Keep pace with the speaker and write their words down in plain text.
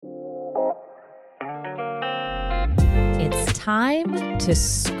time to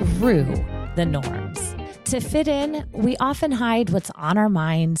screw the norms. To fit in, we often hide what's on our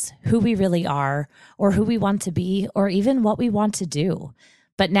minds, who we really are, or who we want to be, or even what we want to do.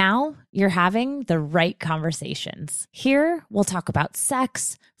 But now you're having the right conversations. Here, we'll talk about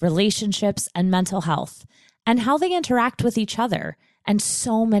sex, relationships, and mental health, and how they interact with each other, and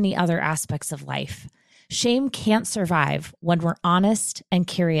so many other aspects of life. Shame can't survive when we're honest and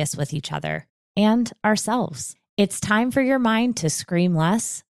curious with each other and ourselves. It's time for your mind to scream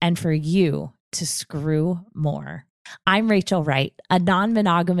less and for you to screw more. I'm Rachel Wright, a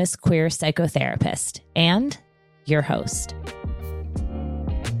non-monogamous queer psychotherapist and your host.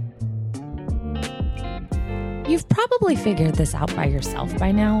 You've probably figured this out by yourself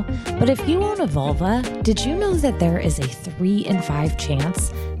by now, but if you own a vulva, did you know that there is a 3 in 5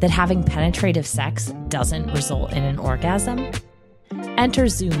 chance that having penetrative sex doesn't result in an orgasm? Enter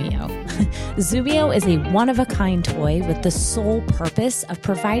Zoomio. Zoomio is a one-of-a-kind toy with the sole purpose of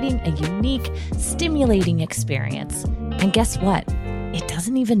providing a unique, stimulating experience. And guess what? It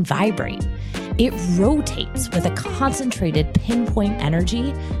doesn't even vibrate. It rotates with a concentrated pinpoint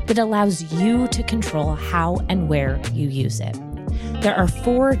energy that allows you to control how and where you use it. There are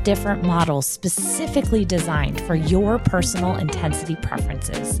 4 different models specifically designed for your personal intensity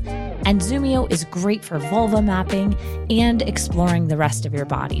preferences. And Zoomio is great for vulva mapping and exploring the rest of your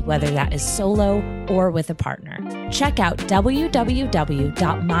body, whether that is solo or with a partner. Check out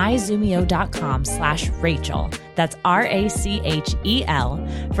www.myzoomio.com/Rachel. That's RACHEL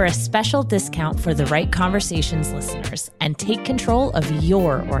for a special discount for the Right Conversations listeners, and take control of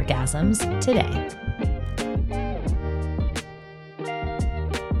your orgasms today.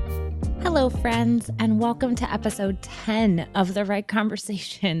 Hello, friends, and welcome to episode 10 of the Right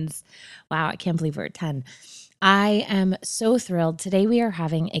Conversations. Wow, I can't believe we're at 10. I am so thrilled. Today we are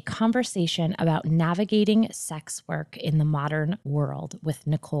having a conversation about navigating sex work in the modern world with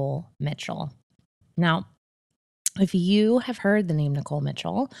Nikole Mitchell. Now, if you have heard the name Nikole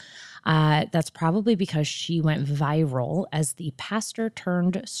Mitchell, that's probably because she went viral as the pastor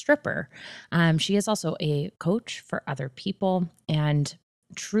turned stripper. She is also a coach for other people and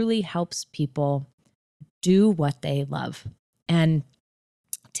truly helps people do what they love. And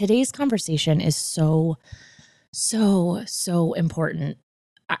today's conversation is so important.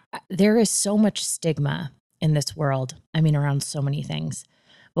 There is so much stigma in this world. I mean, around so many things.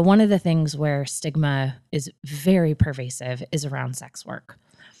 But one of the things where stigma is very pervasive is around sex work.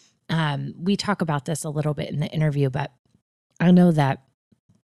 We talk about this a little bit in the interview, but I know that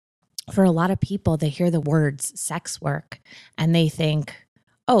for a lot of people, they hear the words sex work and they think,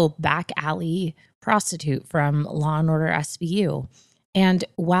 oh, back alley prostitute from Law and Order SVU. And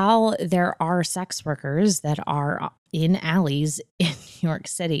while there are sex workers that are in alleys in New York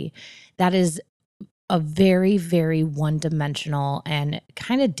City, that is a very, very one-dimensional and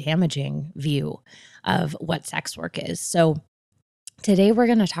kind of damaging view of what sex work is. So today we're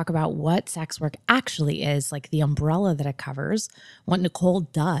going to talk about what sex work actually is, like the umbrella that it covers, what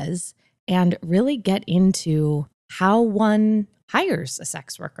Nikole does, and really get into how one hires a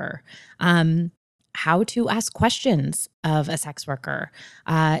sex worker, how to ask questions of a sex worker.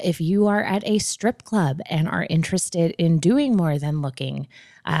 If you are at a strip club and are interested in doing more than looking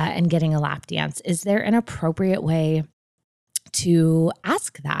and getting a lap dance, is there an appropriate way to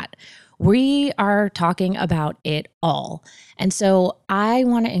ask that? We are talking about it all. And so I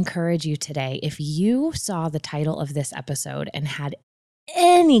want to encourage you today, if you saw the title of this episode and had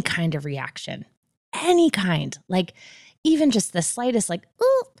any kind of reaction, any kind, like even just the slightest, like,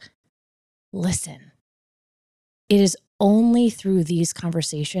 ooh, listen, it is only through these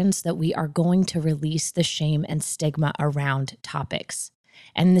conversations that we are going to release the shame and stigma around topics.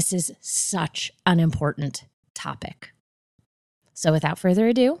 And this is such an important topic. So without further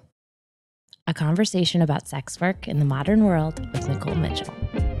ado, a conversation about sex work in the modern world with Nikole Mitchell.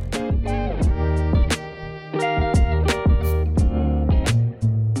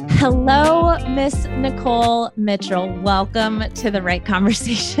 Hello, Miss Nikole Mitchell. Welcome to the Right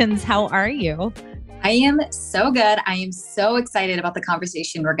Conversations. How are you? I am so good. I am so excited about the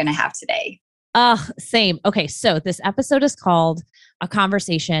conversation we're going to have today. Same. Okay, so this episode is called A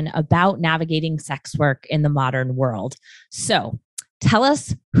Conversation About Navigating Sex Work in the Modern World. So tell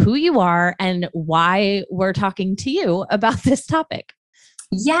us who you are and why we're talking to you about this topic.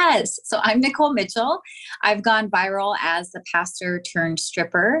 Yes. So I'm Nikole Mitchell. I've gone viral as the pastor turned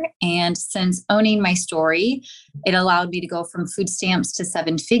stripper. And since owning my story, it allowed me to go from food stamps to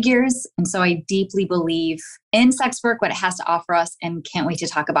 7 figures. And so I deeply believe in sex work, what it has to offer us, and can't wait to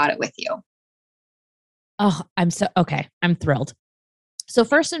talk about it with you. Oh, I'm thrilled. So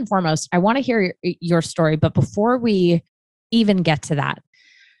first and foremost, I want to hear your story. But before we even get to that,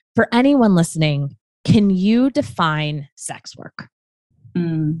 for anyone listening, can you define sex work?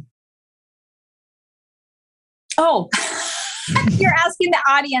 Mm. Oh, you're asking the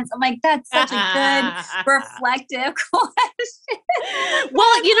audience. I'm like, that's such a good, reflective question.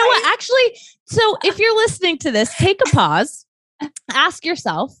 Well, you know what? Actually, so if you're listening to this, take a pause, ask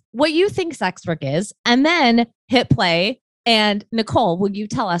yourself what you think sex work is, and then hit play. And Nikole, will you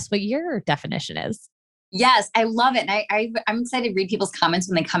tell us what your definition is? Yes, I love it. And I'm excited to read people's comments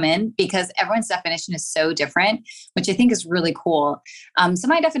when they come in because everyone's definition is so different, which I think is really cool. So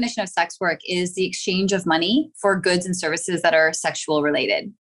my definition of sex work is the exchange of money for goods and services that are sexual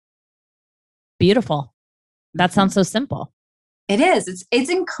related. Beautiful. That sounds so simple. It is. It's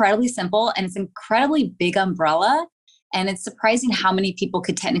incredibly simple and it's incredibly big umbrella. And it's surprising how many people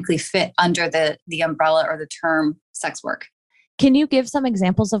could technically fit under the umbrella or the term sex work. Can you give some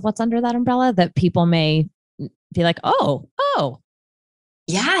examples of what's under that umbrella that people may be like, oh.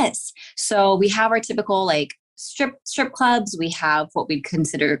 Yes. So we have our typical like strip clubs. We have what we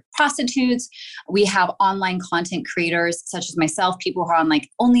consider prostitutes. We have online content creators such as myself, people who are on like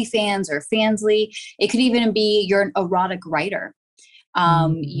OnlyFans or Fansly. It could even be you're an erotic writer.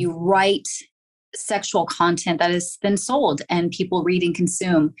 You write sexual content that is then sold and people read and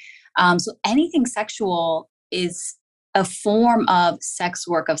consume. So anything sexual is a form of sex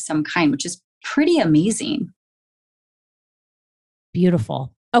work of some kind, which is pretty amazing.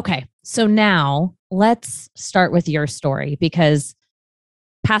 Beautiful. Okay. So now let's start with your story because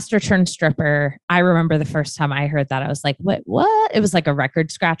pastor turned stripper. I remember the first time I heard that, I was like, what? It was like a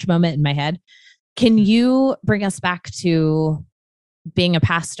record scratch moment in my head. Can you bring us back to being a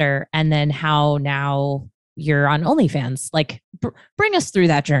pastor and then how now you're on OnlyFans? Like, bring us through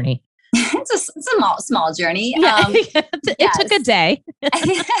that journey. It's a small journey. Yeah. It took a day.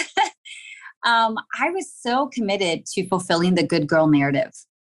 I was so committed to fulfilling the good girl narrative.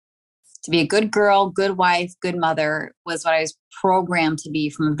 To be a good girl, good wife, good mother was what I was programmed to be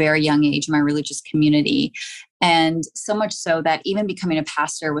from a very young age in my religious community. And so much so that even becoming a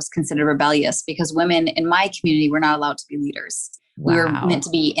pastor was considered rebellious because women in my community were not allowed to be leaders. Wow. We were meant to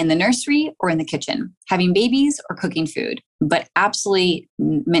be in the nursery or in the kitchen, having babies or cooking food, but absolutely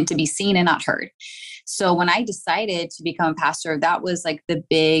meant to be seen and not heard. So when I decided to become a pastor, that was like the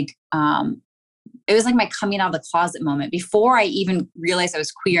big, it was like my coming out of the closet moment. Before I even realized I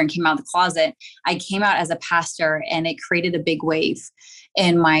was queer and came out of the closet, I came out as a pastor and it created a big wave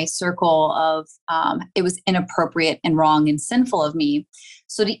in my circle of, it was inappropriate and wrong and sinful of me.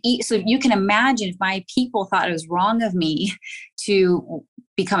 So you can imagine if my people thought it was wrong of me to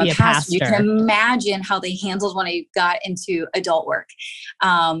become a pastor, you can imagine how they handled when I got into adult work.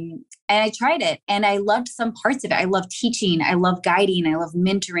 And I tried it and I loved some parts of it. I love teaching. I love guiding. I love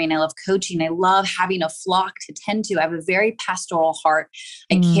mentoring. I love coaching. I love having a flock to tend to. I have a very pastoral heart.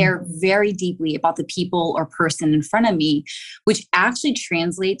 I care very deeply about the people or person in front of me, which actually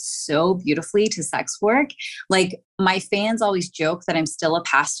translates so beautifully to sex work. Like my fans always joke that I'm still a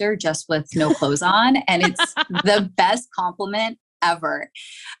pastor just with no clothes on. And it's the best compliment ever.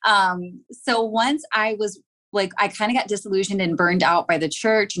 So once I was like, I kind of got disillusioned and burned out by the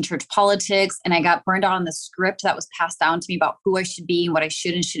church and church politics. And I got burned out on the script that was passed down to me about who I should be and what I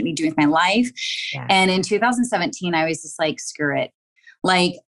should and shouldn't be doing with my life. Yeah. And in 2017, I was just like, screw it.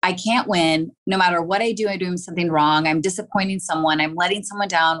 Like, I can't win. No matter what I do, I'm doing something wrong. I'm disappointing someone. I'm letting someone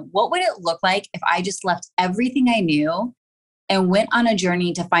down. What would it look like if I just left everything I knew and went on a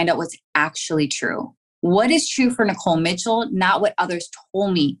journey to find out what's actually true? What is true for Nikole Mitchell, not what others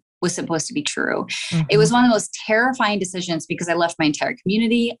told me was supposed to be true. Mm-hmm. It was one of the most terrifying decisions because I left my entire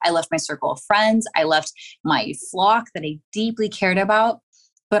community. I left my circle of friends. I left my flock that I deeply cared about,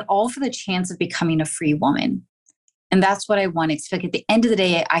 but all for the chance of becoming a free woman. And that's what I wanted. So like at the end of the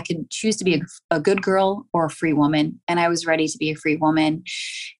day, I could choose to be a good girl or a free woman. And I was ready to be a free woman.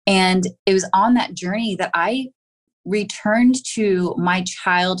 And it was on that journey that I returned to my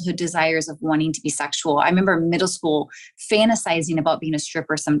childhood desires of wanting to be sexual. I remember middle school fantasizing about being a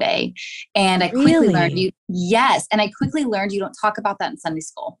stripper someday. And I quickly learned yes. And I quickly learned you don't talk about that in Sunday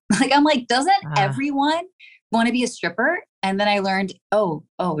school. Like, I'm like, doesn't everyone want to be a stripper? And then I learned, oh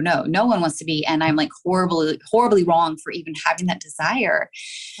no, no one wants to be. And I'm like horribly wrong for even having that desire.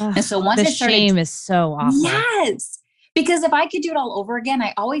 And so once the shame is so awful. Yes. Because if I could do it all over again,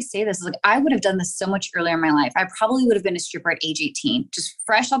 I always say this, like I would have done this so much earlier in my life. I probably would have been a stripper at age 18, just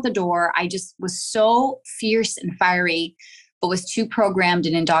fresh out the door. I just was so fierce and fiery, but was too programmed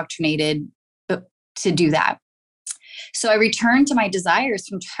and indoctrinated to do that. So I returned to my desires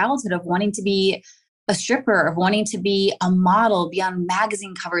from childhood of wanting to be a stripper, of wanting to be a model, be on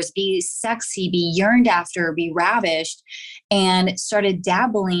magazine covers, be sexy, be yearned after, be ravished, and started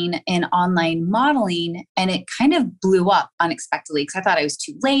dabbling in online modeling. And it kind of blew up unexpectedly because I thought I was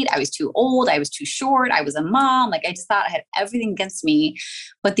too late. I was too old. I was too short. I was a mom. Like I just thought I had everything against me.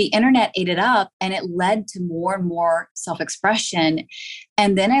 But the internet ate it up and it led to more and more self expression.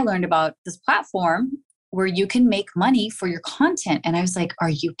 And then I learned about this platform where you can make money for your content. And I was like, are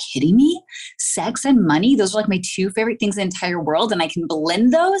you kidding me? Sex and money, those are like my two favorite things in the entire world. And I can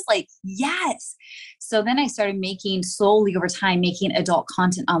blend those? Like, yes. So then I started making slowly over time, making adult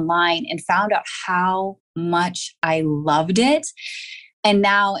content online and found out how much I loved it. And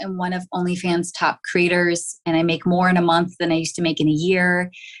now I'm one of OnlyFans top creators, and I make more in a month than I used to make in a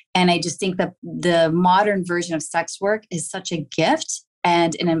year. And I just think that the modern version of sex work is such a gift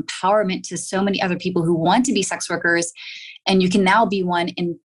and an empowerment to so many other people who want to be sex workers. And you can now be one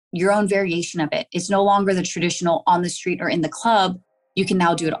in your own variation of it. It's no longer the traditional on the street or in the club. You can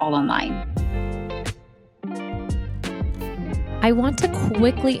now do it all online. I want to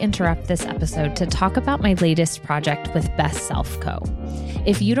quickly interrupt this episode to talk about my latest project with Best Self Co.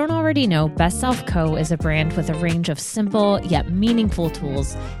 If you don't already know, Best Self Co. is a brand with a range of simple yet meaningful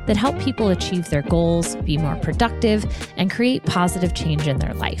tools that help people achieve their goals, be more productive, and create positive change in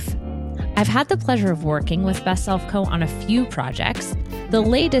their life. I've had the pleasure of working with Best Self Co. on a few projects, the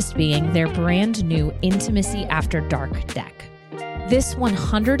latest being their brand new Intimacy After Dark deck. This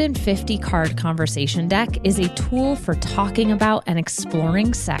 150 card conversation deck is a tool for talking about and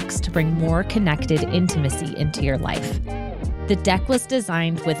exploring sex to bring more connected intimacy into your life. The deck was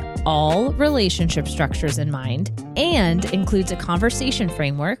designed with all relationship structures in mind and includes a conversation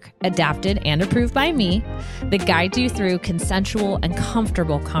framework adapted and approved by me that guides you through consensual and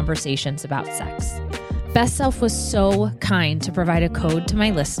comfortable conversations about sex. Best Self was so kind to provide a code to my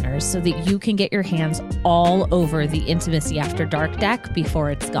listeners so that you can get your hands all over the Intimacy After Dark deck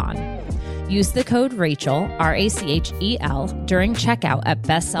before it's gone. Use the code Rachel, RACHEL, during checkout at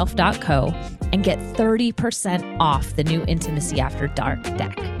bestself.co and get 30% off the new Intimacy After Dark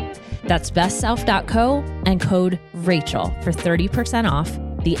deck. That's bestself.co and code Rachel for 30% off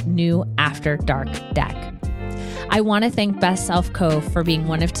the new After Dark deck. I want to thank Best Self Co. for being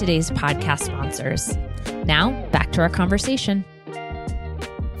one of today's podcast sponsors. Now, back to our conversation.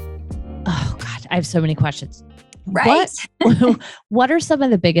 Oh, God, I have so many questions. Right. What are some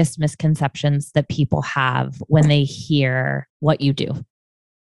of the biggest misconceptions that people have when they hear what you do?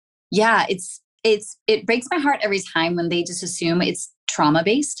 Yeah, it breaks my heart every time when they just assume it's trauma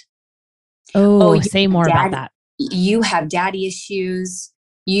based. Oh, say more about that. You have daddy issues.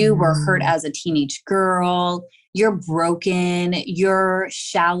 You were hurt as a teenage girl. You're broken. You're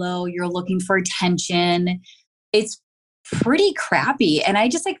shallow. You're looking for attention. It's pretty crappy. And I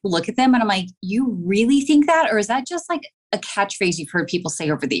just like look at them and I'm like, you really think that? Or is that just like a catchphrase you've heard people say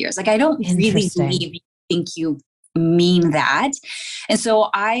over the years? Like, I don't really believe you think you mean that. And so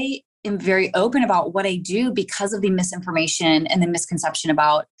I am very open about what I do because of the misinformation and the misconception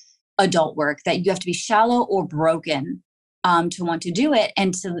about adult work, that you have to be shallow or broken to want to do it.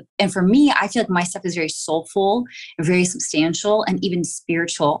 And for me, I feel like my stuff is very soulful, very substantial, and even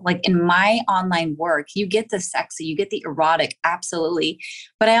spiritual. Like in my online work, you get the sexy, you get the erotic, absolutely.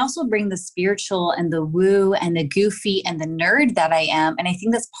 But I also bring the spiritual and the woo and the goofy and the nerd that I am. And I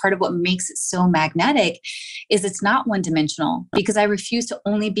think that's part of what makes it so magnetic is it's not one dimensional, because I refuse to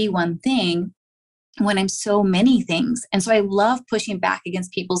only be one thing when I'm so many things. And so I love pushing back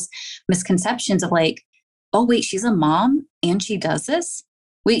against people's misconceptions of like, oh, wait, she's a mom and she does this.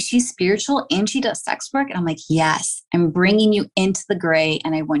 Wait, she's spiritual and she does sex work. And I'm like, yes, I'm bringing you into the gray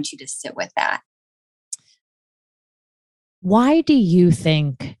and I want you to sit with that. Why do you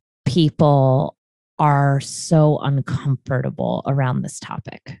think people are so uncomfortable around this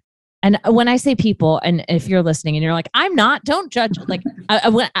topic? And when I say people, and if you're listening and you're like, I'm not, don't judge, like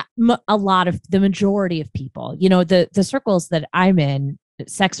a lot of the majority of people, you know, the circles that I'm in,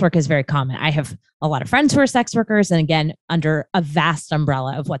 sex work is very common. I have a lot of friends who are sex workers, and again, under a vast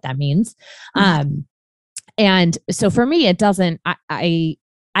umbrella of what that means. And so for me, it doesn't, I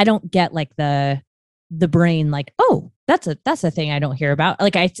don't get like the brain, like, oh, that's a thing I don't hear about.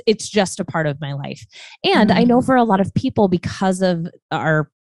 Like it's just a part of my life. And I know for a lot of people, because of our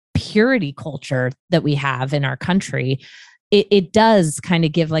purity culture that we have in our country, it does kind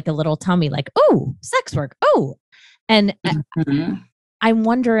of give like a little tummy, like, oh, sex work. Oh, and I'm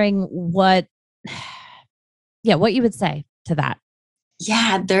wondering what you would say to that.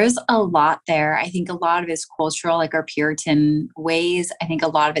 Yeah, there's a lot there. I think a lot of it's cultural, like our Puritan ways. I think a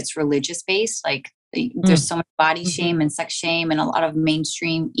lot of it's religious based, like There's so much body shame and sex shame and a lot of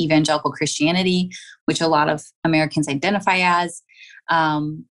mainstream evangelical Christianity, which a lot of Americans identify as.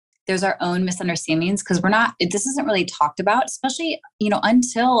 There's our own misunderstandings because this isn't really talked about, especially,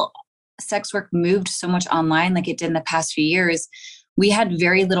 until sex work moved so much online like it did in the past few years. We had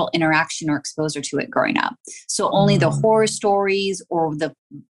very little interaction or exposure to it growing up. So only the horror stories or the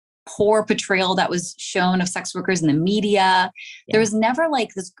poor portrayal that was shown of sex workers in the media. Yeah. There was never like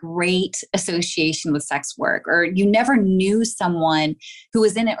this great association with sex work, or you never knew someone who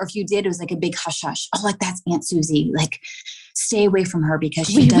was in it. Or if you did, it was like a big hush hush. Oh, like that's Aunt Susie. Like stay away from her because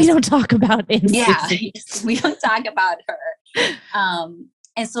we don't talk about Aunt Susie. We don't talk about her.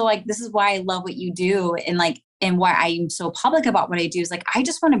 And so like, this is why I love what you do. And why I'm so public about what I do is like, I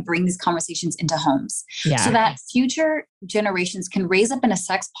just want to bring these conversations into homes so that future generations can raise up in a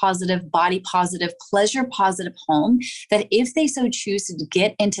sex positive, body positive, pleasure positive home, that if they so choose to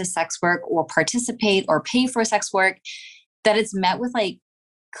get into sex work or participate or pay for sex work, that it's met with like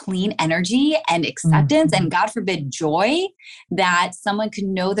clean energy and acceptance and God forbid joy, that someone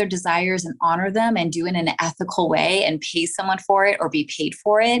can know their desires and honor them and do it in an ethical way and pay someone for it or be paid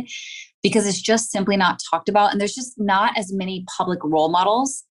for it. Because it's just simply not talked about. And there's just not as many public role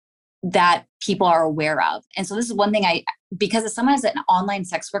models that people are aware of. And so this is one thing because as someone as an online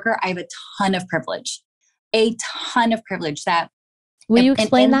sex worker, I have a ton of privilege that. Will you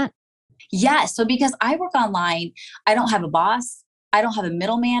explain that? Yeah. So because I work online, I don't have a boss. I don't have a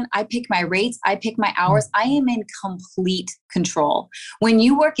middleman. I pick my rates. I pick my hours. I am in complete control. When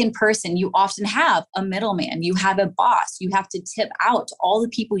you work in person, you often have a middleman. You have a boss. You have to tip out to all the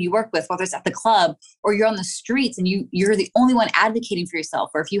people you work with, whether it's at the club or you're on the streets and you're the only one advocating for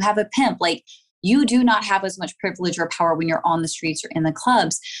yourself. Or if you have a pimp, like you do not have as much privilege or power when you're on the streets or in the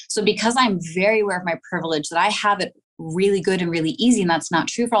clubs. So because I'm very aware of my privilege, that I have it really good and really easy, and that's not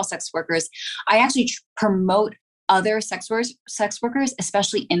true for all sex workers, I actually promote other sex workers,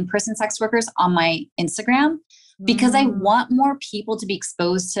 especially in-person sex workers, on my Instagram, because I want more people to be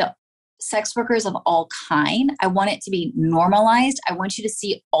exposed to sex workers of all kind. I want it to be normalized. I want you to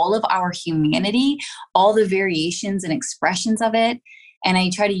see all of our humanity, all the variations and expressions of it. And I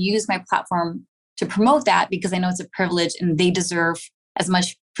try to use my platform to promote that because I know it's a privilege and they deserve as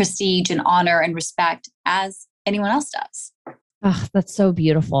much prestige and honor and respect as anyone else does. Oh, that's so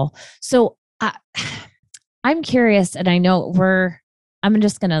beautiful. So I'm curious, and I know I'm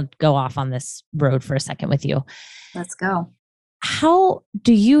just going to go off on this road for a second with you. Let's go. How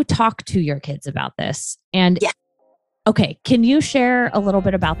do you talk to your kids about this? And okay, can you share a little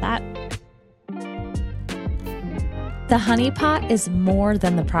bit about that? The Honey Pot is more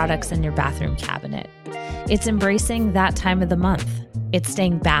than the products in your bathroom cabinet. It's embracing that time of the month. It's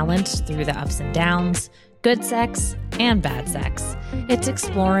staying balanced through the ups and downs, good sex and bad sex. It's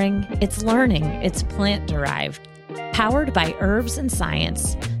exploring, it's learning, it's plant-derived. Powered by herbs and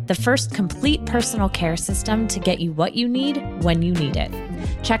science, the first complete personal care system to get you what you need when you need it.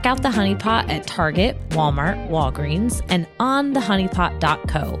 Check out the Honey Pot at Target, Walmart, Walgreens, and on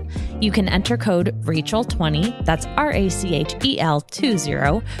thehoneypot.co. You can enter code Rachel20, that's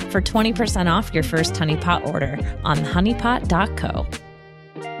RACHEL20, for 20% off your first Honey Pot order on thehoneypot.co.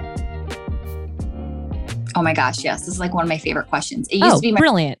 Oh my gosh, yes. This is like one of my favorite questions. It used to be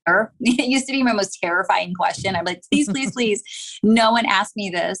brilliant. It used to be my most terrifying question. I'm like, please, please, please. No one asked me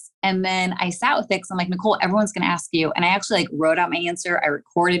this. And then I sat with it because I'm like, Nikole, everyone's going to ask you. And I actually like wrote out my answer. I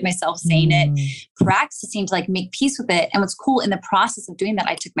recorded myself saying it, practicing to like make peace with it. And what's cool, in the process of doing that,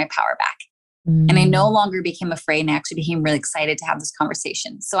 I took my power back. And I no longer became afraid, and I actually became really excited to have this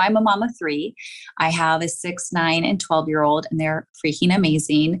conversation. So I'm a mom of 3. I have a 6, 9, and 12-year-old, and they're freaking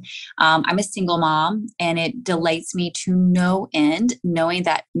amazing. I'm a single mom, and it delights me to no end, knowing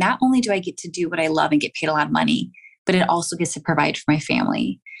that not only do I get to do what I love and get paid a lot of money, but it also gets to provide for my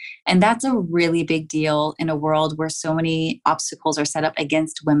family. And that's a really big deal in a world where so many obstacles are set up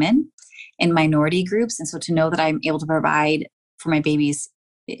against women and minority groups. And so to know that I'm able to provide for my babies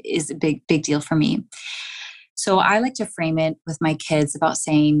is a big, big deal for me. So I like to frame it with my kids about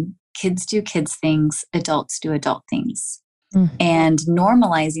saying kids do kids things, adults do adult things. And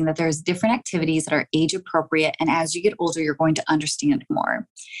normalizing that there's different activities that are age appropriate. And as you get older, you're going to understand more.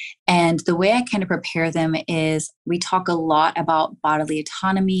 And the way I kind of prepare them is we talk a lot about bodily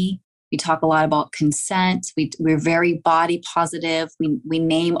autonomy. We talk a lot about consent. We're very body positive. We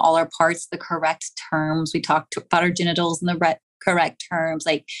name all our parts the correct terms. We talk about our genitals in the correct terms,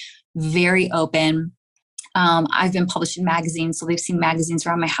 like very open. I've been published in magazines, so they've seen magazines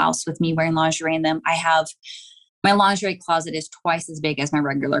around my house with me wearing lingerie in them. I have My lingerie closet is twice as big as my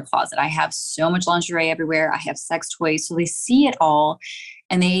regular closet. I have so much lingerie everywhere. I have sex toys. So they see it all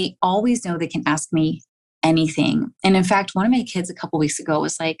and they always know they can ask me anything. And in fact, one of my kids a couple weeks ago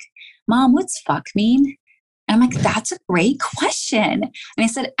was like, Mom, what's fuck mean? And I'm like, that's a great question. And I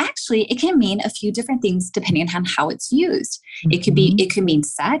said, actually, it can mean a few different things depending on how it's used. Mhm. It could mean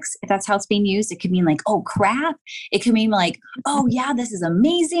sex if that's how it's being used. It could mean like, oh crap. It could mean like, oh yeah, this is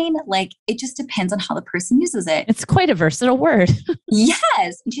amazing. Like it just depends on how the person uses it. It's quite a versatile word.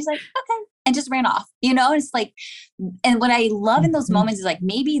 Yes. And she's like, okay. And just ran off, it's like, and what I love in those Mhm. moments is like,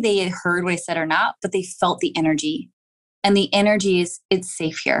 maybe they had heard what I said or not, but they felt the energy and the energy is it's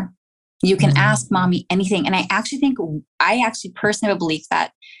safe here. You can ask Mm. mommy anything. And I actually personally believe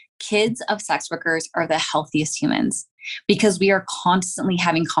that kids of sex workers are the healthiest humans because we are constantly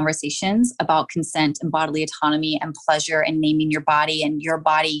having conversations about consent and bodily autonomy and pleasure and naming your body,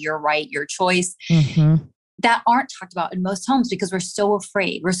 your right, your choice Mhm. that aren't talked about in most homes because we're so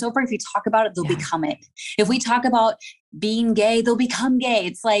afraid. We're so afraid if we talk about it, they'll Yeah. become it. If we talk about being gay, they'll become gay.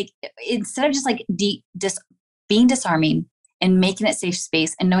 It's like, instead of just like being disarming and making it safe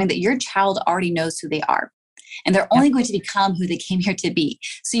space and knowing that your child already knows who they are and they're Yep. only going to become who they came here to be.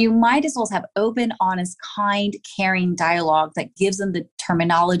 So you might as well have open, honest, kind, caring dialogue that gives them the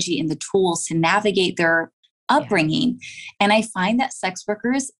terminology and the tools to navigate their Yeah. upbringing. And I find that sex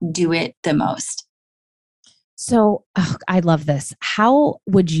workers do it the most. So I love this. How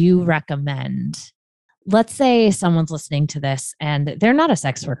would you recommend? Let's say someone's listening to this and they're not a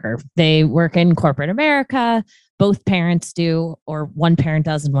sex worker. They work in corporate America. Both parents do, or one parent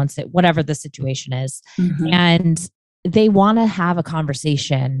does and whatever the situation is. Mhm. And they want to have a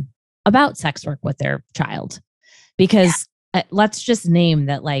conversation about sex work with their child. Because let's just name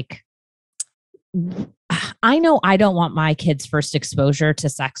that, like, I know I don't want my kids' first exposure to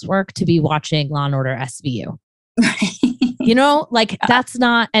sex work to be watching Law and Order SVU. Like that's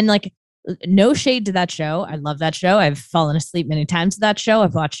not, and like, no shade to that show. I love that show. I've fallen asleep many times to that show.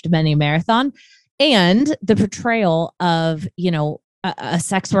 I've watched many marathon, and the portrayal of, a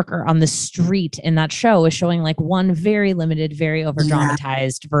sex worker on the street in that show is showing like one very limited, very over Yeah.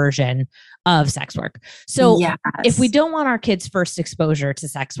 dramatized version of sex work. So if we Yes. don't want our kids' first exposure to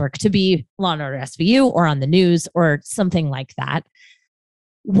sex work to be Law and Order SVU or on the news or something like that,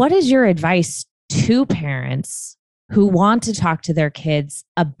 what is your advice to parents who want to talk to their kids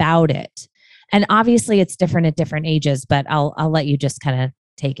about it? And obviously it's different at different ages, but I'll let you just kind of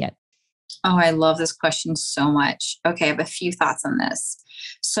take it. Oh, I love this question so much. Okay, I have a few thoughts on this.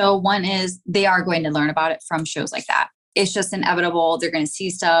 So, one is they are going to learn about it from shows like that. It's just inevitable. They're going to see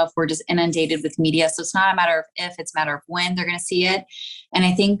stuff. We're just inundated with media. So, it's not a matter of if, it's a matter of when they're going to see it. And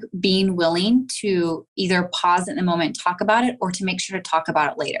I think being willing to either pause in the moment, talk about it, or to make sure to talk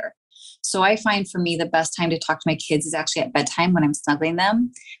about it later. So, I find for me, the best time to talk to my kids is actually at bedtime when I'm snuggling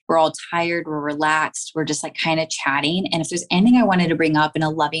them. We're all tired, we're relaxed, we're just like kind of chatting. And if there's anything I wanted to bring up in a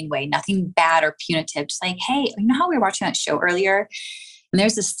loving way, nothing bad or punitive, just like, hey, you know how we were watching that show earlier? And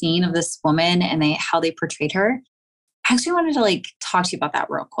there's a scene of this woman and how they portrayed her. I actually wanted to like talk to you about that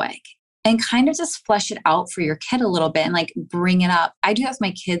real quick and kind of just flesh it out for your kid a little bit and like bring it up. I do have my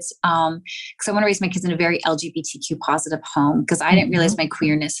kids because I want to raise my kids in a very LGBTQ positive home because I didn't realize my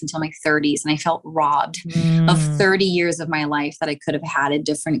queerness until my 30s and I felt robbed of Mm. 30 years of my life that I could have had a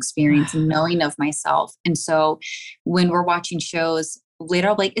different experience and knowing of myself. And so when we're watching shows later,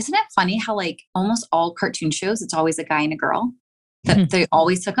 I'll be like, isn't it funny how like almost all cartoon shows, it's always a guy and a girl? That they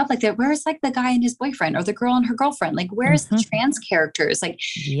always took up like that. Where's like the guy and his boyfriend or the girl and her girlfriend? Like, where's the Mhm. trans characters? Like,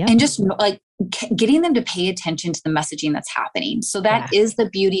 Yep. and just like getting them to pay attention to the messaging that's happening. So that Yeah. is the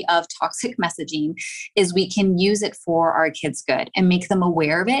beauty of toxic messaging is we can use it for our kids' good and make them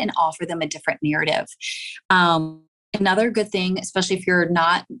aware of it and offer them a different narrative. Another good thing, especially if you're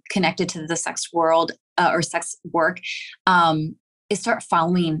not connected to the sex world or sex work, is start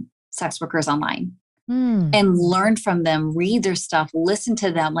following sex workers online Mm. and learn from them, read their stuff, listen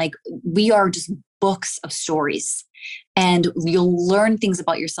to them. Like we are just books of stories. And you'll learn things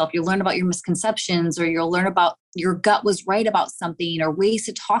about yourself. You'll learn about your misconceptions, or you'll learn about your gut was right about something, or ways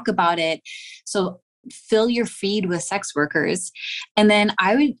to talk about it. So fill your feed with sex workers. And then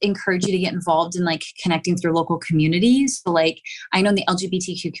I would encourage you to get involved in like connecting through local communities. So like I know in the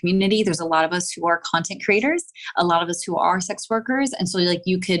LGBTQ community, there's a lot of us who are content creators, a lot of us who are sex workers. And so like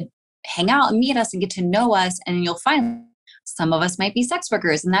you could hang out and meet us and get to know us, and you'll find some of us might be sex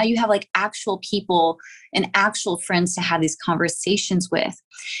workers. And now you have like actual people and actual friends to have these conversations with.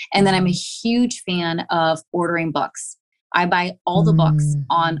 And then I'm a huge fan of ordering books. I buy all the books Mm.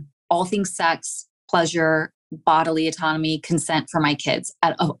 on all things sex, pleasure, bodily autonomy, consent for my kids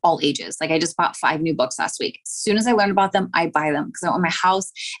of all ages. Like I just bought 5 new books last week. As soon as I learn about them, I buy them because I want my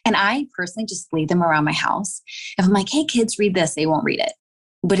house. And I personally just leave them around my house. If I'm like, hey, kids, read this, they won't read it.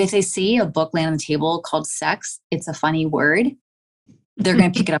 But if they see a book land on the table called sex, it's a funny word, they're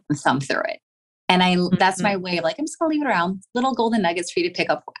going to pick it up and thumb through it. And that's my way of like, I'm just going to leave it around. Little golden nuggets for you to pick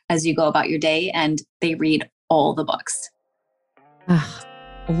up as you go about your day. And they read all the books.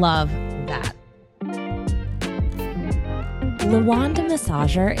 Love that. Lawanda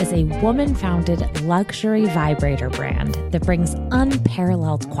Massager is a woman-founded luxury vibrator brand that brings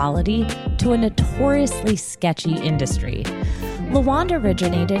unparalleled quality to a notoriously sketchy industry. Lawanda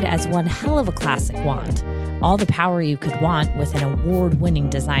originated as one hell of a classic wand, all the power you could want with an award-winning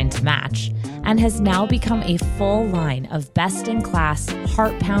design to match, and has now become a full line of best-in-class,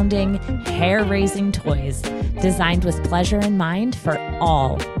 heart-pounding, hair-raising toys designed with pleasure in mind for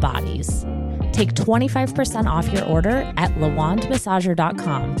all bodies. Take 25% off your order at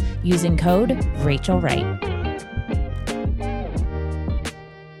lawandmassager.com using code RachelWright.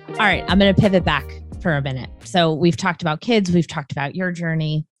 All right, I'm going to pivot back for a minute. So we've talked about kids, we've talked about your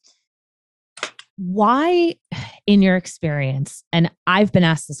journey. Why, in your experience, and I've been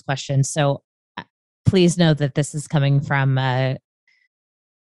asked this question, so please know that this is coming from a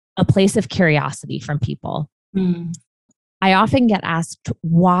place of curiosity from people. I often get asked,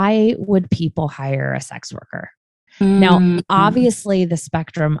 why would people hire a sex worker? Now, obviously, the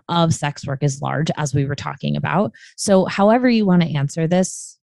spectrum of sex work is large, as we were talking about. So however you want to answer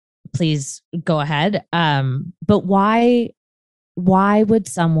this, please go ahead. But why would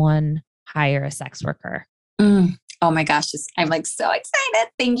someone hire a sex worker? Oh my gosh, I'm like so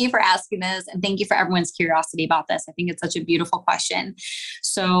excited. Thank you for asking this. And thank you for everyone's curiosity about this. I think it's such a beautiful question.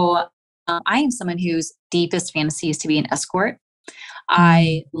 So I am someone whose deepest fantasy is to be an escort.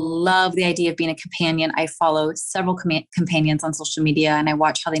 I love the idea of being a companion. I follow several companions on social media and I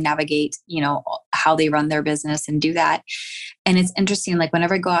watch how they navigate, how they run their business and do that. And it's interesting, like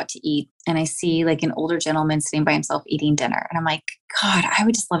whenever I go out to eat and I see like an older gentleman sitting by himself eating dinner, and I'm like, God, I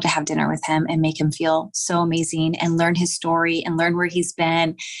would just love to have dinner with him and make him feel so amazing and learn his story and learn where he's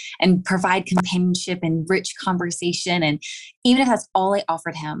been and provide companionship and rich conversation. And even if that's all I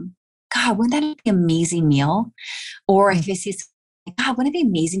offered him, God, wouldn't that be an amazing meal? Or if I see, God, wouldn't it be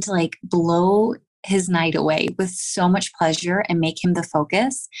amazing to like blow his night away with so much pleasure and make him the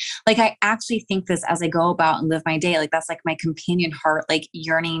focus? Like, I actually think this as I go about and live my day. Like, that's like my companion heart, like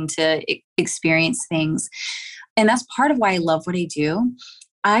yearning to experience things. And that's part of why I love what I do.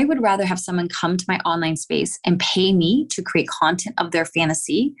 I would rather have someone come to my online space and pay me to create content of their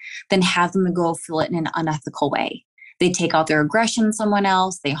fantasy than have them go fill it in an unethical way. They take out their aggression on someone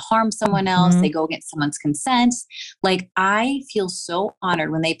else. They harm someone else. They go against someone's consent. Like, I feel so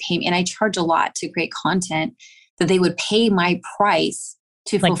honored when they pay me, and I charge a lot to create content, that they would pay my price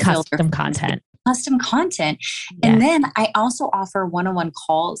to like fulfill custom content. Custom content. Yeah. And then I also offer one-on-one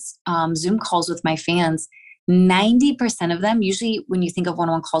calls, Zoom calls with my fans. 90% of them, usually when you think of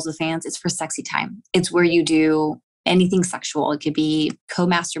one-on-one calls with fans, it's for sexy time. It's where you do anything sexual. It could be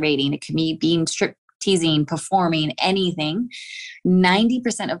co-masturbating. It could be being strip teasing, performing, anything.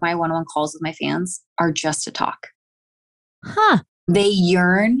 90% of my one-on-one calls with my fans are just to talk. They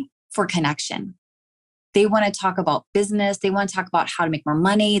yearn for connection. They want to talk about business. They want to talk about how to make more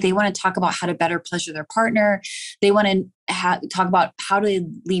money. They want to talk about how to better pleasure their partner. They want to talk about how to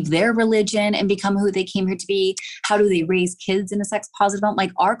leave their religion and become who they came here to be. How do they raise kids in a sex positive home?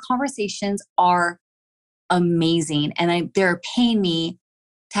 Like, our conversations are amazing. And they're paying me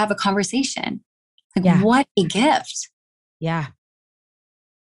to have a conversation. Like, what a gift. Yeah.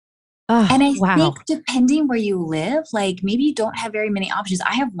 And I think depending where you live, like maybe you don't have very many options.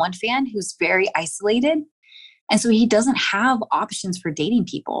 I have one fan who's very isolated. And so he doesn't have options for dating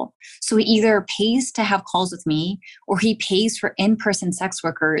people. So he either pays to have calls with me or he pays for in-person sex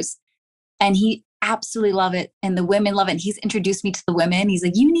workers. And he absolutely love it. And the women love it. And he's introduced me to the women. He's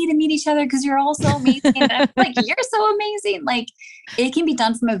like, you need to meet each other because you're all so amazing. And I'm like, you're so amazing. Like, it can be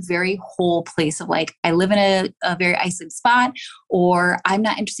done from a very whole place of like, I live in a very isolated spot, or I'm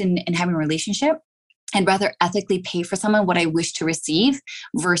not interested in having a relationship. I'd rather ethically pay for someone what I wish to receive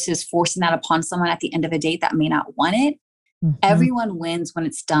versus forcing that upon someone at the end of a date that may not want it. Everyone wins when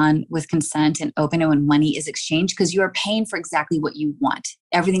it's done with consent and open and when money is exchanged, because you are paying for exactly what you want.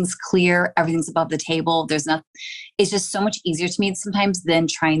 Everything's clear. Everything's above the table. It's just so much easier to me sometimes than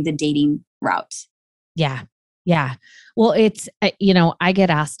trying the dating route. Yeah. Yeah. Well, it's, I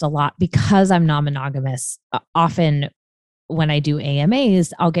get asked a lot because I'm non-monogamous. Often when I do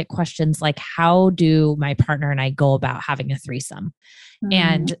AMAs, I'll get questions like, how do my partner and I go about having a threesome?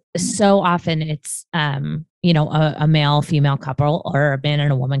 And so often it's, a male female couple or a man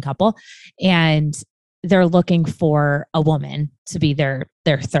and a woman couple, and they're looking for a woman to be their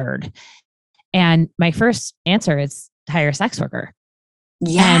third. And my first answer is hire a sex worker.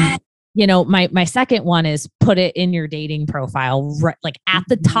 Yeah. And my second one is put it in your dating profile, right, like at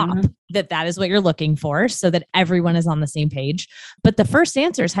the top, that is what you're looking for, so that everyone is on the same page. But the first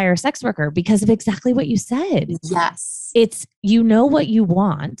answer is hire a sex worker because of exactly what you said. Yes. It's what you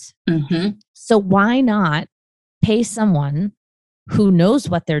want. Mm-hmm. So why not pay someone who knows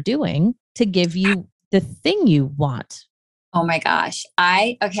what they're doing to give you the thing you want? Oh my gosh.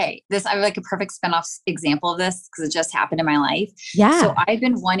 I have like a perfect spinoff example of this because it just happened in my life. Yeah. So I've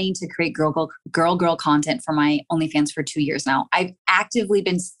been wanting to create girl content for my OnlyFans for 2 years now. I've actively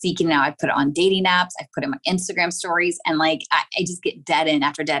been seeking it out. I've put it on dating apps. I've put it on my Instagram stories, and like, I just get dead end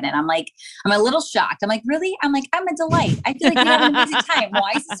after dead end. I'm a little shocked. I'm like, really? I'm a delight. I feel like we have an amazing time.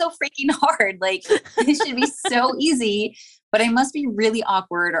 Why is it so freaking hard? Like, it should be so easy. But I must be really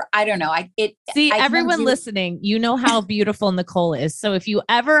awkward, or I don't know. See, everyone listening, you know how beautiful Nikole is. So if you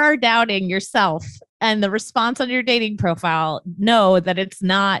ever are doubting yourself and the response on your dating profile, know that it's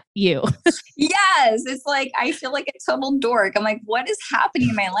not you. Yes. It's like, I feel like a total dork. I'm like, what is happening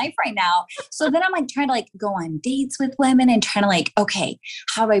in my life right now? So then I'm like trying to like go on dates with women and trying to like, okay,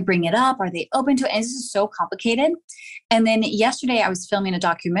 how do I bring it up? Are they open to it? And this is so complicated. And then yesterday I was filming a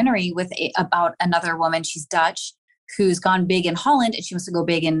documentary about another woman. She's Dutch, who's gone big in Holland, and she wants to go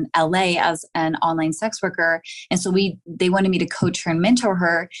big in LA as an online sex worker. And so they wanted me to coach her and mentor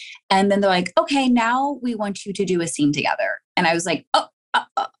her. And then they're like, okay, now we want you to do a scene together. And I was like,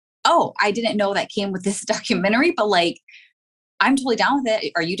 oh, I didn't know that came with this documentary, but like, I'm totally down with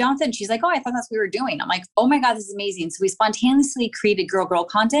it. Are you down with it? And she's like, oh, I thought that's what we were doing. I'm like, oh my God, this is amazing. So we spontaneously created girl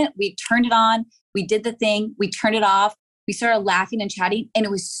content. We turned it on. We did the thing. We turned it off. We started laughing and chatting. And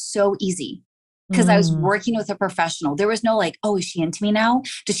it was so easy. Because I was working with a professional. There was no like, oh, is she into me now?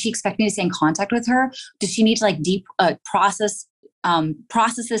 Does she expect me to stay in contact with her? Does she need to like deep process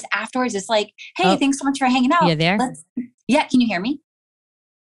this afterwards? It's like, hey, thanks so much for hanging out. You there? Yeah. Can you hear me?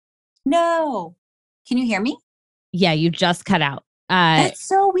 No. Can you hear me? Yeah, you just cut out. That's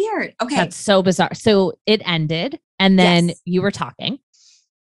so weird. Okay. That's so bizarre. So it ended, and then you were talking.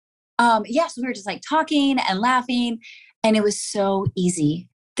 Yes, we were just like talking and laughing, and it was so easy.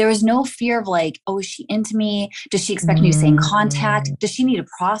 There was no fear of like, oh, is she into me? Does she expect me to stay in contact? Does she need to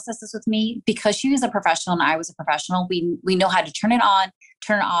process this with me? Because she was a professional and I was a professional. We know how to turn it on,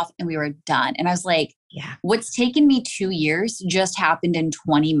 turn it off, and we were done. And I was like, yeah, what's taken me 2 years just happened in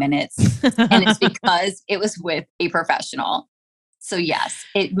 20 minutes. And it's because it was with a professional. So yes,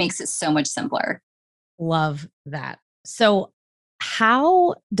 it makes it so much simpler. Love that. So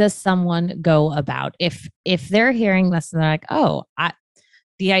how does someone go about if they're hearing this and they're like, oh,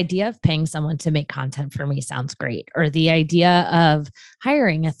 the idea of paying someone to make content for me sounds great, or the idea of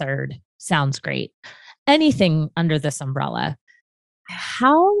hiring a third sounds great. Anything under this umbrella.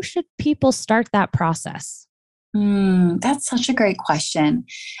 How should people start that process? That's such a great question.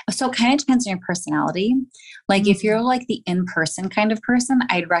 So it kind of depends on your personality. Like if you're like the in-person kind of person,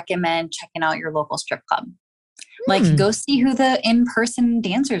 I'd recommend checking out your local strip club. Like go see who the in-person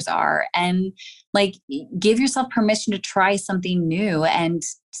dancers are and like give yourself permission to try something new and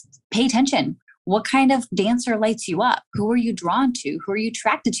pay attention. What kind of dancer lights you up? Who are you drawn to? Who are you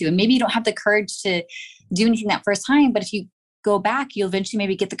attracted to? And maybe you don't have the courage to do anything that first time, but if you go back, you'll eventually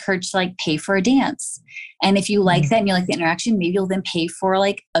maybe get the courage to like pay for a dance. And if you like that and you like the interaction, maybe you'll then pay for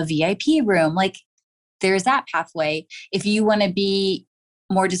like a VIP room. Like there's that pathway. If you want to be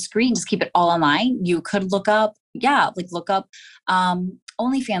more discreet and just keep it all online, you could look up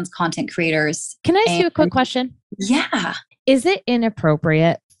OnlyFans content creators. Can I ask you a quick question? Yeah. Is it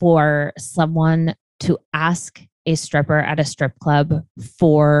inappropriate for someone to ask a stripper at a strip club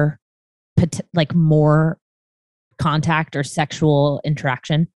for like more contact or sexual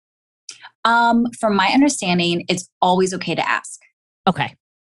interaction? From my understanding, it's always okay to ask. Okay.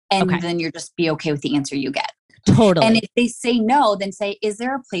 And then you're just be okay with the answer you get. Totally. And if they say no, then say, is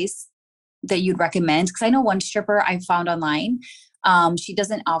there a place that you'd recommend? Because I know one stripper I found online. She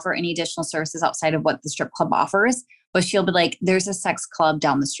doesn't offer any additional services outside of what the strip club offers, but she'll be like, there's a sex club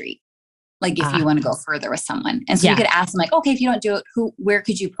down the street. Like if you want to go further with someone. And so you could ask them like, okay, if you don't do it, where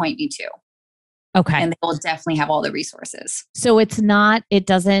could you point me to? Okay. And they will definitely have all the resources. So it's not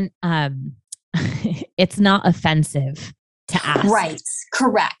offensive to ask. Right.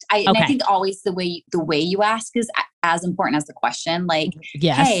 Correct. And I think always the way you ask is as important as the question. Like,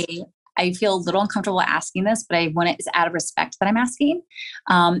 hey, I feel a little uncomfortable asking this, but I want it out of respect that I'm asking.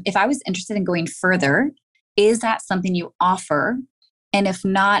 If I was interested in going further, is that something you offer? And if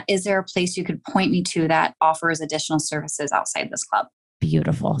not, is there a place you could point me to that offers additional services outside this club?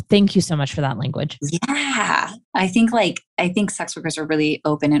 Beautiful. Thank you so much for that language. Yeah. I think sex workers are really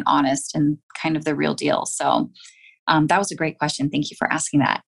open and honest and kind of the real deal. So that was a great question. Thank you for asking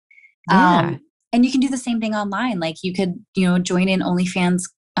that. Yeah. And you can do the same thing online. Like you could, join an OnlyFans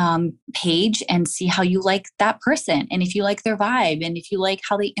page and see how you like that person. And if you like their vibe and if you like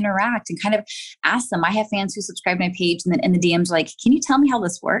how they interact and kind of ask them. I have fans who subscribe to my page and then in the DMs, like, can you tell me how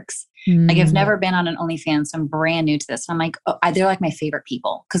this works? Like I've never been on an OnlyFans. So I'm brand new to this. I'm like, they're like my favorite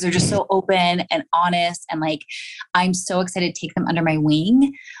people because they're just so open and honest. And like, I'm so excited to take them under my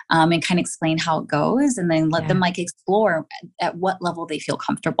wing and kind of explain how it goes and then let them like explore at what level they feel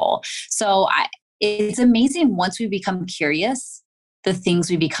comfortable. So it's amazing once we become curious, the things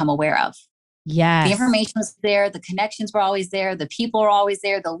we become aware of. Yes. The information was there. The connections were always there. The people were always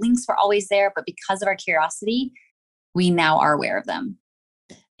there. The links were always there. But because of our curiosity, we now are aware of them.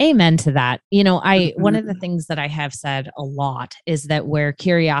 Amen to that. One of the things that I have said a lot is that where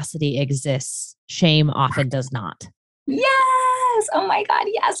curiosity exists, shame often does not. Yes. Oh my God.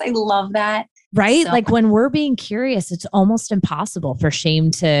 Yes. I love that. Right? So, like when we're being curious, it's almost impossible for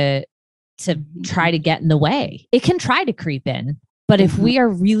shame to try to get in the way. It can try to creep in, but if we are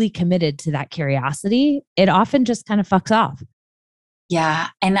really committed to that curiosity, it often just kind of fucks off. Yeah.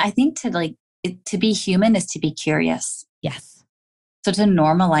 And I think to be human is to be curious. Yes. So to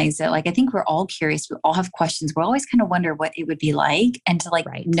normalize it, like I think we're all curious. We all have questions. We always kind of wonder what it would be like and to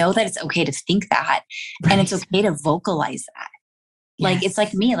know that it's okay to think that and it's okay to vocalize that. Yes. Like, it's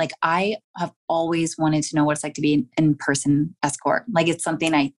like me, like I have always wanted to know what it's like to be an in-person escort. Like it's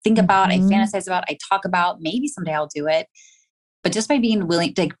something I think about, I fantasize about, I talk about, maybe someday I'll do it. But just by being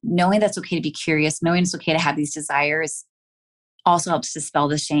willing, like knowing that's okay to be curious, knowing it's okay to have these desires also helps dispel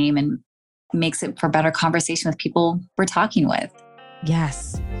the shame and makes it for better conversation with people we're talking with.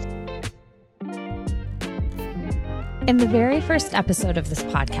 Yes. In the very first episode of this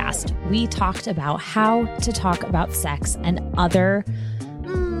podcast, we talked about how to talk about sex and other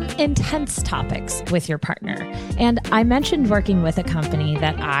intense topics with your partner. And I mentioned working with a company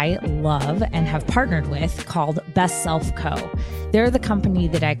that I love and have partnered with called Best Self Co. They're the company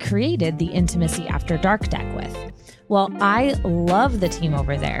that I created the Intimacy After Dark deck with. Well, I love the team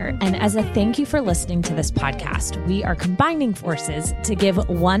over there. And as a thank you for listening to this podcast, we are combining forces to give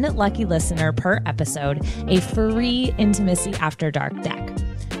one lucky listener per episode a free Intimacy After Dark deck.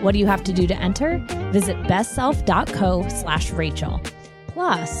 What do you have to do to enter? Visit bestself.co/Rachel.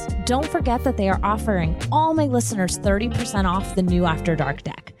 Plus, don't forget that they are offering all my listeners 30% off the new After Dark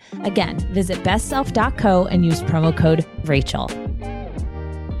deck. Again, visit bestself.co and use promo code Rachel.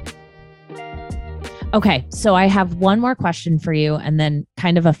 Okay, so I have one more question for you and then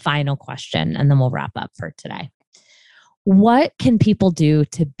kind of a final question, and then we'll wrap up for today. What can people do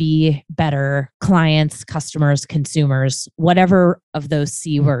to be better clients, customers, consumers, whatever of those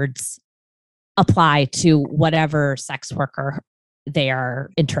C words apply to whatever sex worker they are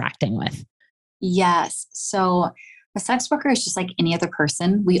interacting with? Yes. So a sex worker is just like any other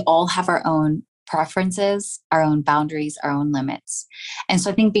person. We all have our own preferences, our own boundaries, our own limits. And so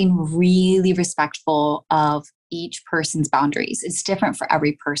I think being really respectful of each person's boundaries. It's different for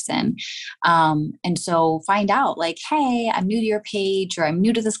every person. And so find out like, hey, I'm new to your page or I'm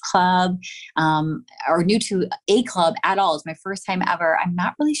new to this club or new to a club at all. It's my first time ever. I'm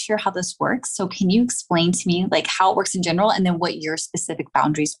not really sure how this works. So can you explain to me like how it works in general and then what your specific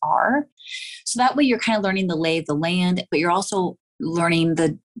boundaries are? So that way you're kind of learning the lay of the land, but you're also learning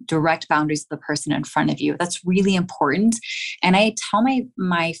the direct boundaries of the person in front of you. That's really important. And I tell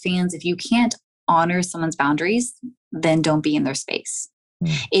my fans, if you can't honor someone's boundaries, then don't be in their space.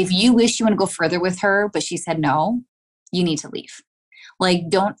 If you wish you want to go further with her, but she said no, you need to leave. Like,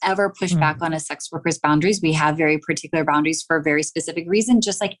 don't ever push back on a sex worker's boundaries. We have very particular boundaries for a very specific reason,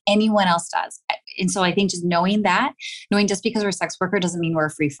 just like anyone else does. And so I think just knowing just because we're a sex worker doesn't mean we're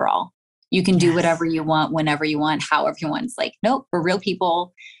a free for all. You can do whatever you want, whenever you want, however you want. It's like, nope, we're real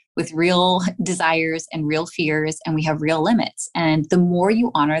people with real desires and real fears, and we have real limits. And the more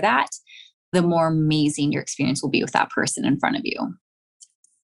you honor that, the more amazing your experience will be with that person in front of you.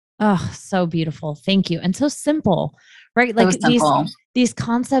 Oh, so beautiful. Thank you. And so simple, right? Like these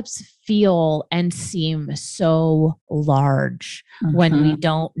concepts feel and seem so large when we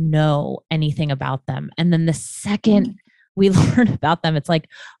don't know anything about them. And then the second we learn about them, it's like,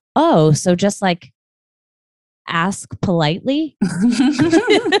 oh, so just like ask politely.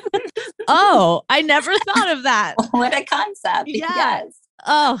 Oh, I never thought of that. What a concept. Yes.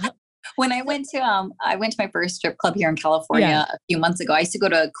 Oh, When I went to my first strip club here in Yeah. California a few months ago. I used to go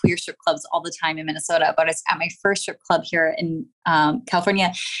to queer strip clubs all the time in Minnesota, but it's at my first strip club here in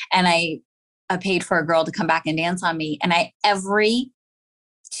California, and I paid for a girl to come back and dance on me, and I every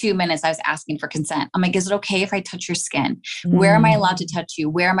 2 minutes I was asking for consent. I'm like, is it okay if I touch your skin? Where am I Mm. allowed to touch you?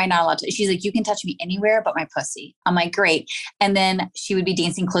 Where am I not allowed to? She's like, you can touch me anywhere but my pussy. I'm like, great. And then she would be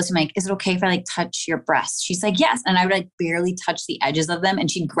dancing close to me, like, is it okay if I like touch your breasts? She's like, yes. And I would like barely touch the edges of them.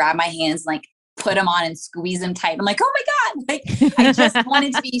 And she'd grab my hands and like put them on and squeeze them tight. I'm like, oh my God. Like I just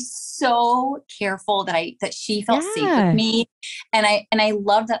wanted to be so careful that she felt safe with Yeah. me. And I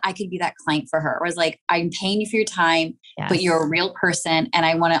love that I could be that client for her. I was like, I'm paying you for your time, but you're a Yes. real person and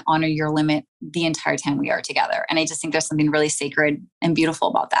I want to honor your limit the entire time we are together. And I just think there's something really sacred and beautiful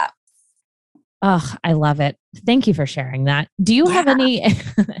about that. Oh, I love it. Thank you for sharing that. Do you Yeah. have any?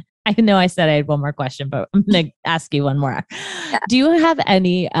 I know I said I had one more question, but I'm going to ask you one more. Yeah. Do you have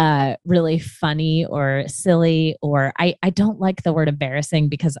any really funny or silly, or I don't like the word embarrassing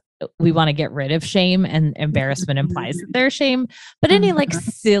because we want to get rid of shame and embarrassment implies that there's shame, but any like Mhm.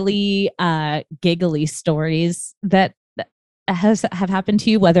 silly, giggly stories that have happened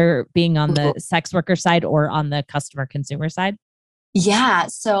to you, whether being on the sex worker side or on the customer consumer side? Yeah.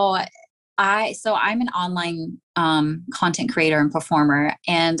 So I'm an online content creator and performer,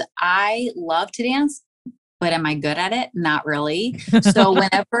 and I love to dance, but am I good at it? Not really. So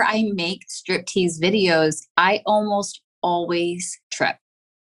whenever I make striptease videos, I almost always trip.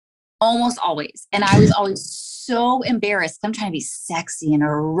 Almost always. And I was always so embarrassed. I'm trying to be sexy and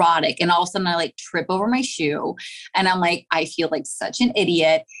erotic. And all of a sudden I like trip over my shoe. And I'm like, I feel like such an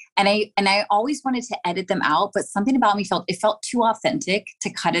idiot. And I always wanted to edit them out, but something about me felt too authentic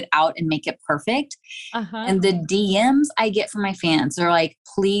to cut it out and make it perfect. Uh-huh. And the DMs I get from my fans are like,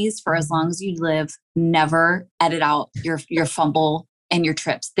 please, for as long as you live, never edit out your fumble and your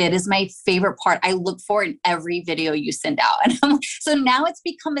trips. That is my favorite part. I look for in every video you send out. And so now it's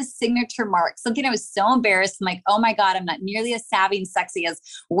become a signature mark. Something I was so embarrassed. I'm like, oh my God, I'm not nearly as savvy and sexy as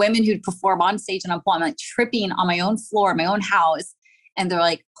women who perform on stage and on pole. I'm like tripping on my own floor, my own house. And they're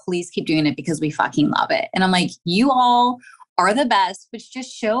like, please keep doing it because we fucking love it. And I'm like, you all are the best, which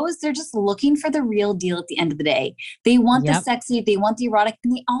just shows they're just looking for the real deal at the end of the day. They want the Yep. sexy, they want the erotic,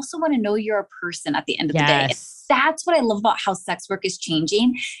 and they also want to know you're a person at the end of the day. And Yes. that's what I love about how sex work is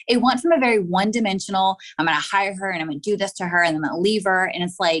changing. It went from a very one dimensional, I'm going to hire her and I'm going to do this to her and then I'm going to leave her. And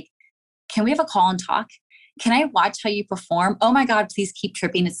it's like, can we have a call and talk? Can I watch how you perform? Oh my God, please keep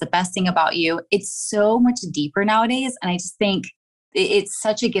tripping. It's the best thing about you. It's so much deeper nowadays. And I just think it's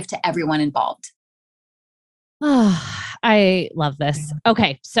such a gift to everyone involved. Oh, I love this.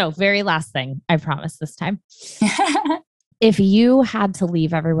 Okay. So, very last thing, I promise this time. If you had to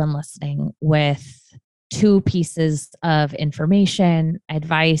leave everyone listening with two pieces of information,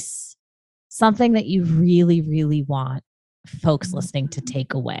 advice, something that you really, really want folks listening to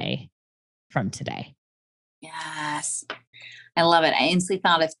take away from today. Yes. I love it. I instantly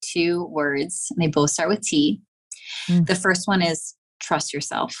thought of two words, and they both start with T. Mm. The first one is trust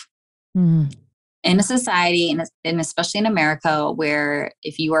yourself. Mm. In a society, and especially in America, where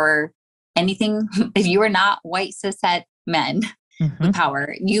if you are anything, if you are not white cishet men with Mhm.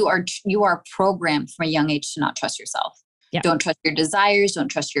 power, you are programmed from a young age to not trust yourself. Yeah. Don't trust your desires. Don't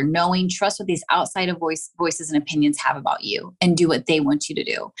trust your knowing. Trust what these outside of voices and opinions have about you, and do what they want you to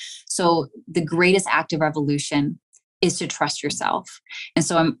do. So the greatest act of revolution is to trust yourself. And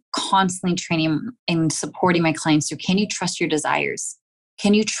so I'm constantly training and supporting my clients through, can you trust your desires?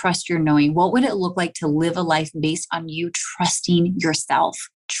 Can you trust your knowing? What would it look like to live a life based on you trusting yourself,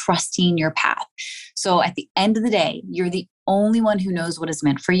 trusting your path? So at the end of the day, you're the only one who knows what is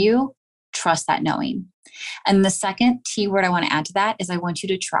meant for you. Trust that knowing. And the second T word I want to add to that is I want you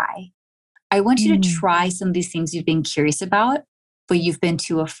to try. I want you to Mm. try some of these things you've been curious about, but you've been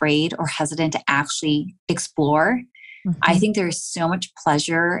too afraid or hesitant to actually explore. I Mhm. think there's so much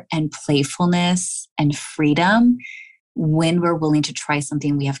pleasure and playfulness and freedom when we're willing to try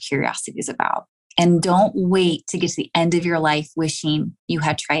something we have curiosities about. And don't wait to get to the end of your life wishing you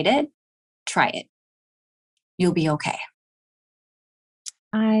had tried it. Try it. You'll be okay.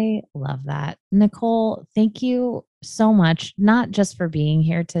 I love that. Nikole, thank you so much, not just for being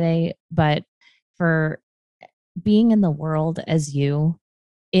here today, but for being in the world as you.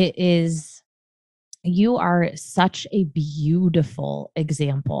 It is, you are such a beautiful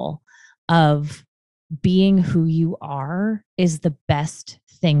example of being who you are is the best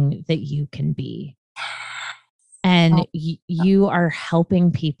thing that you can be. Oh, And you are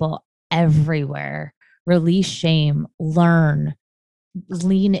helping people everywhere release shame, learn,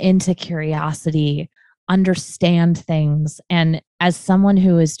 lean into curiosity, understand things. And as someone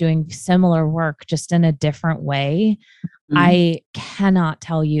who is doing similar work, just in a different way, I cannot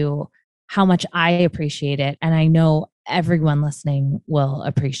tell you how much I appreciate it. And I know everyone listening will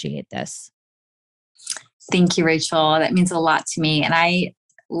appreciate this. Thank you, Rachel. That means a lot to me. And I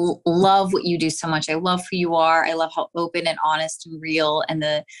love what you do so much. I love who you are. I love how open and honest and real, and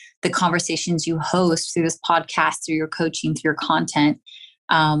the conversations you host through this podcast, through your coaching, through your content,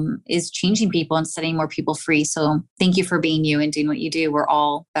 is changing people and setting more people free. So thank you for being you and doing what you do. We're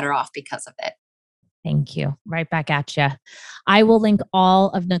all better off because of it. Thank you. Right back at you. I will link all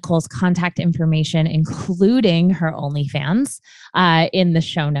of Nikole's contact information, including her OnlyFans, in the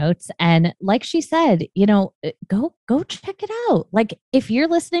show notes. And like she said, go check it out. Like, if you're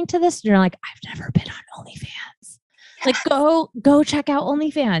listening to this and you're like, I've never been on OnlyFans, like go check out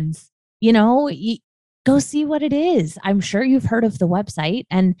OnlyFans. Go see what it is. I'm sure you've heard of the website,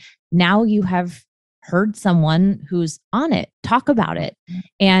 and now you have heard someone who's on it talk about it.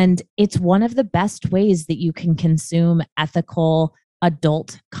 And it's one of the best ways that you can consume ethical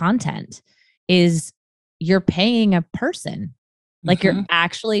adult content is you're paying a person. Like, you're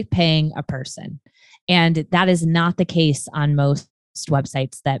actually paying a person. And that is not the case on most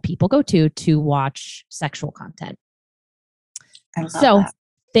websites that people go to watch sexual content. So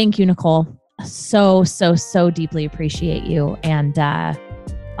thank you, Nikole. So deeply appreciate you. And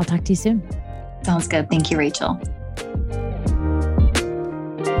I'll talk to you soon. Sounds good. Thank you, Rachel.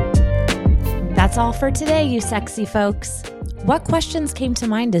 That's all for today, you sexy folks. What questions came to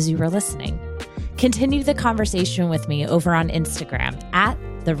mind as you were listening? Continue the conversation with me over on Instagram at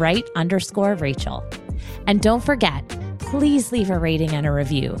 @the_right_Rachel. And don't forget, please leave a rating and a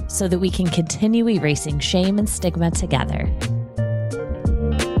review so that we can continue erasing shame and stigma together.